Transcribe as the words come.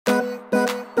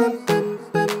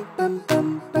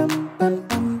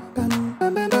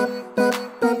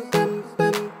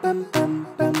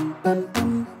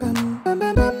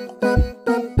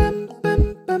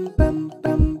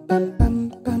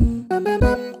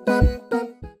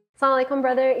Assalamu alaikum,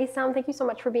 brother Essam. Thank you so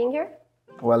much for being here.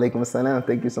 Wa alaikum assalam.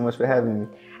 Thank you so much for having me.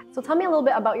 So tell me a little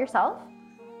bit about yourself.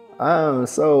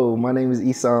 So my name is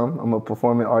Essam. I'm a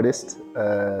performing artist.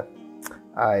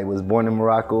 I was born in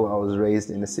Morocco. I was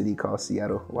raised in a city called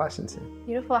Seattle, Washington.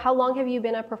 Beautiful. How long have you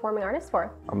been a performing artist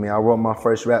for? I mean, I wrote my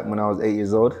first rap when I was 8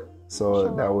 years old. So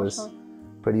Mashallah, that was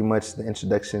mashallah. pretty much the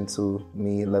introduction to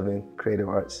me loving creative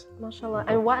arts. MashaAllah.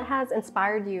 And what has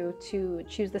inspired you to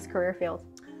choose this career field?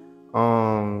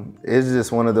 It's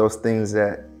just one of those things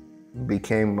that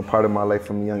became a part of my life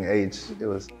from a young age. It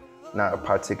was not a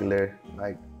particular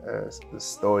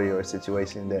story or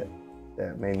situation that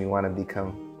made me want to become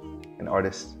an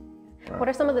artist. What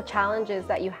are some of the challenges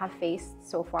that you have faced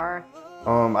so far?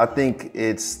 I think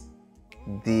it's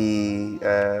the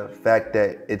fact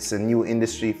that it's a new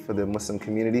industry for the Muslim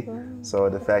community. So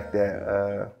the fact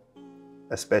that,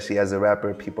 especially as a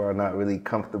rapper, people are not really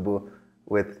comfortable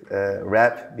with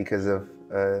rap because of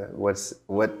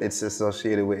what it's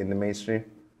associated with in the mainstream.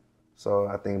 So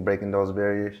I think breaking those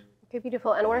barriers. Okay,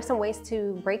 beautiful. And what are some ways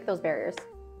to break those barriers?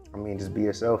 I mean, just be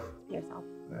yourself. Be yourself.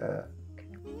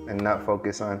 And not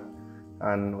focus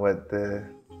on what the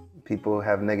people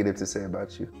have negative to say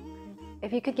about you.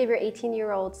 If you could give your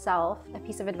 18-year-old self a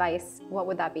piece of advice, what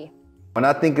would that be? When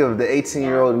I think of the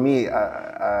 18-year-old me,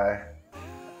 I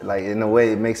like, in a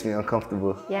way, it makes me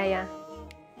uncomfortable. Yeah.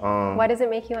 Why does it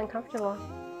make you uncomfortable?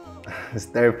 It's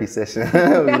therapy session.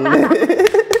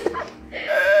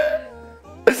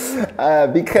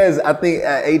 Because I think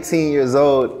at 18 years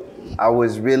old, I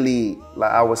was really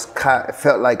it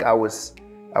felt like I was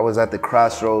at the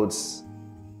crossroads.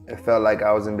 It felt like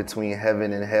I was in between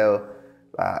heaven and hell.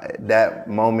 That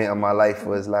moment of my life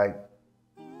was like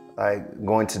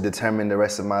going to determine the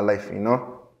rest of my life, you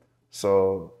know?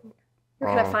 So You're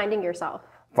kind of finding yourself.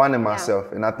 Finding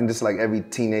myself, and I think just like every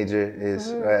teenager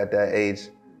is right at that age.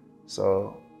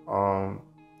 So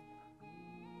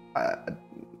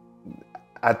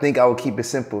I think I would keep it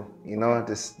simple, you know.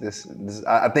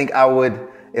 I think I would,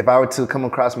 if I were to come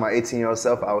across my 18-year-old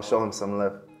self, I would show him some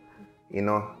love, you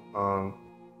know.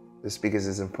 Just because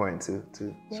it's important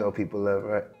to show people love,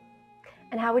 right?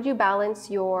 And how would you balance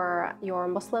your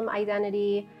Muslim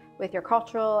identity with your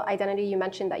cultural identity? You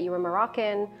mentioned that you were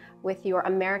Moroccan, with your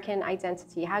American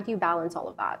identity. How do you balance all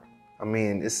of that? I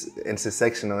mean, it's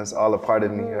intersectional. It's all a part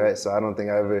of me, right? So I don't think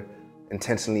I ever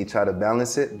intentionally try to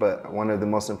balance it. But one of the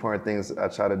most important things I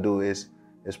try to do is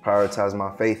prioritize my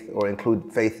faith, or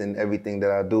include faith in everything that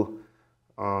I do.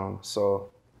 So,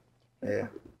 yeah.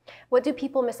 What do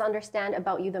people misunderstand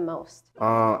about you the most?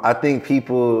 I think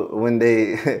people, when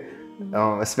they,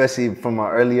 especially from my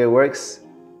earlier works,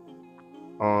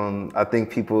 I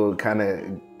think people kind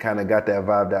of got that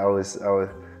vibe that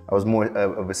I was more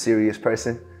of a serious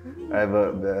person, right?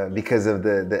 But because of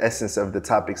the essence of the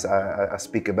topics I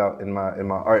speak about in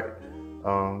my art.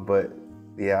 But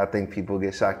yeah, I think people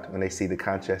get shocked when they see the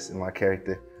contrast in my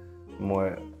character,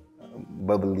 more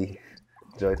bubbly,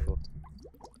 joyful.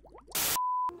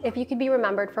 If you could be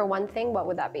remembered for one thing, what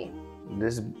would that be?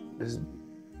 Just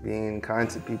being kind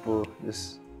to people,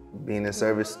 just being in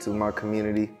service to my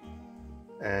community,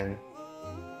 and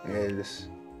I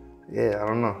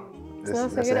don't know.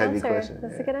 That's a heavy question.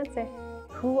 That's a good answer.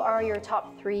 Who are your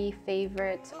top 3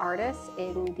 favorite artists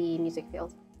in the music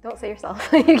field? Don't say yourself.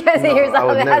 You can't say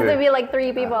yourself. It has to be like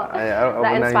 3 people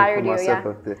that inspired you.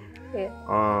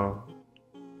 Yeah.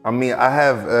 I mean, I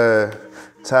have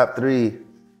top 3.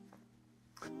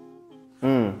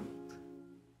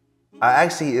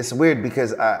 It's weird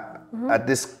because at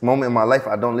this moment in my life,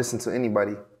 I don't listen to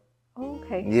anybody.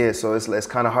 Okay. Yeah, so it's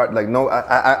kind of hard. Like, no,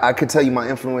 I could tell you my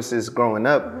influences growing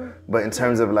up, but in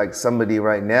terms of like somebody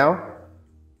right now,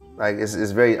 like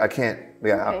it's very, I can't.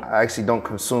 Yeah, okay. I actually don't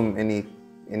consume any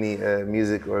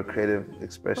music or creative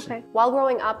expression. Okay. While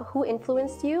growing up, who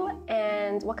influenced you,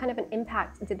 and what kind of an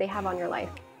impact did they have on your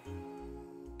life?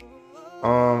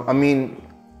 I mean,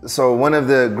 so one of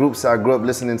the groups I grew up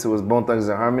listening to was Bone Thugs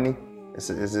and Harmony. It's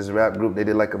this rap group. They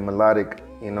did like a melodic,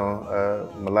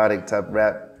 melodic type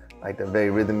rap, like the very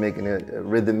rhythmic and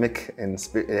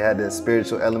it had a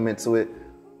spiritual element to it.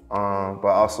 But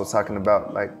also talking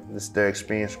about like just their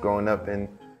experience growing up in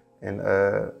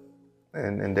their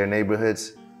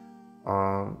neighborhoods.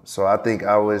 So I think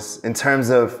I was, in terms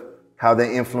of how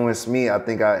they influenced me, I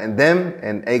think and them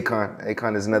and Akon.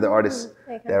 Akon is another artist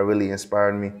that really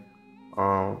inspired me.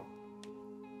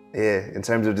 In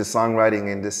terms of just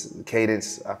songwriting and just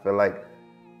cadence, I feel like,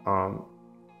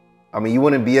 I mean, you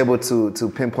wouldn't be able to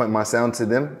pinpoint my sound to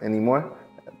them anymore.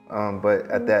 But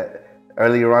at that,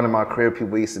 earlier on in my career,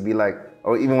 people used to be like,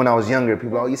 or even when I was younger,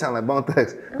 people, oh, you sound like Bone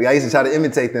Thugs. I used to try to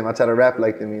imitate them. I try to rap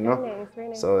like them, you know? Very nice.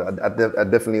 nice. So I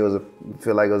definitely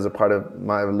feel like it was a part of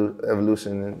my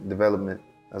evolution and development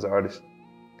as an artist.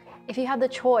 If you had the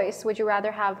choice, would you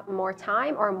rather have more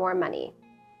time or more money?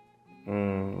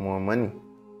 More money.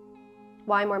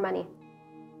 Why more money?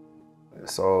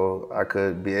 So I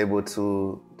could be able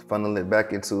to funnel it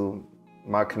back into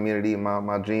my community,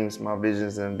 my dreams, my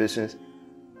visions and ambitions.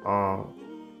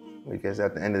 Because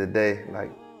at the end of the day,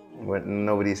 like,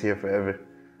 nobody's here forever.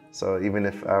 So even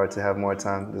if I were to have more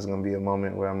time, there's gonna be a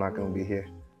moment where I'm not gonna be here.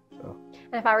 So.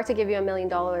 And if I were to give you $1 million,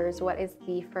 what is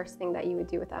the first thing that you would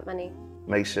do with that money?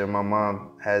 Make sure my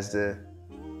mom has the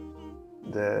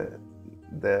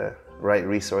right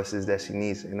resources that she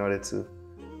needs in order to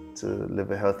live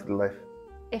a healthy life.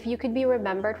 If you could be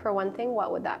remembered for one thing,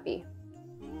 what would that be?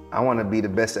 I want to be the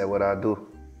best at what I do,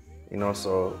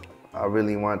 so I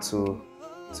really want to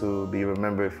be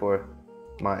remembered for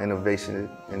my innovation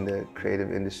in the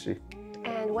creative industry.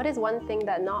 And what is one thing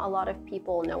that not a lot of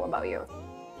people know about you?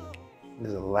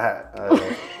 There's a lot.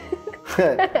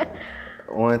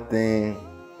 One thing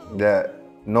that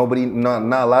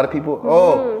not a lot of people,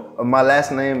 my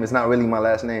last name is not really my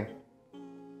last name.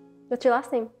 What's your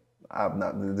last name?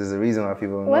 There's a reason why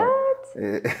people don't know.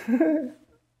 What?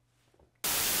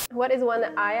 What is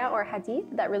one ayah or hadith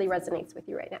that really resonates with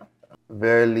you right now?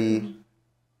 Verily,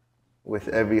 with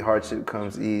every hardship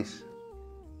comes ease.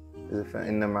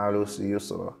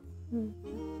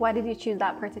 Why did you choose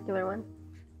that particular one?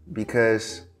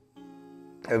 Because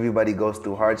everybody goes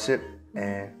through hardship,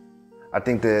 and I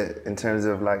think that in terms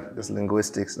of like this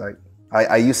linguistics, like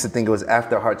I used to think it was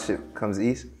after hardship comes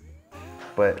ease,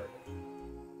 but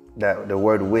that the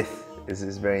word with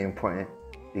is very important,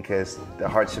 because the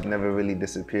hardship never really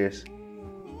disappears,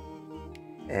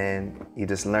 and you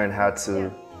just learn how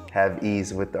to have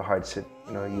ease with the hardship.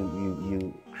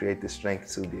 You create the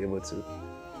strength to be able to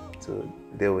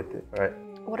deal with it, right?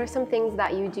 What are some things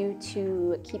that you do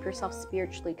to keep yourself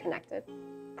spiritually connected?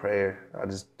 Prayer. I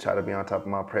just try to be on top of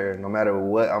my prayer. No matter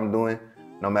what I'm doing,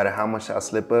 no matter how much I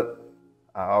slip up,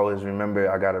 I always remember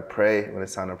I gotta pray. When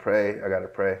it's time to pray, I gotta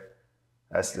pray.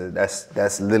 That's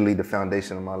literally the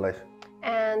foundation of my life.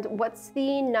 And what's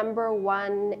the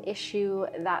 #1 issue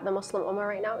that the Muslim Ummah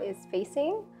right now is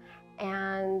facing?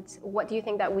 And what do you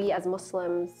think that we as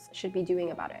Muslims should be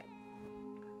doing about it?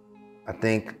 I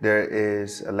think there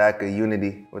is a lack of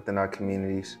unity within our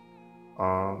communities.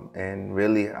 And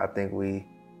really, I think we...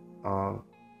 So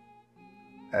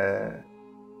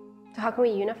how can we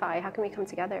unify? How can we come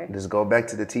together? Just go back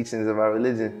to the teachings of our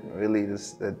religion. Really,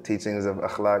 just the teachings of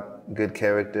akhlaq, good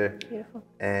character. Beautiful.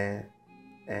 And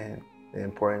the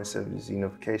importance of this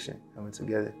unification, coming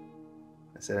together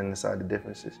and setting aside the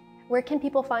differences. Where can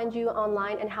people find you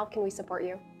online, and how can we support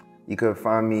you? You could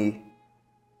find me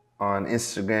on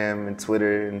Instagram and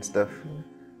Twitter and stuff.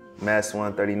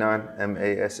 Mass139,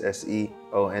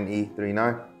 MASSEONE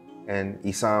 39, and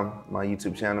Essam, my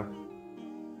YouTube channel,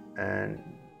 and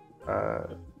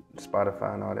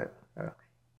Spotify and all that. Yeah.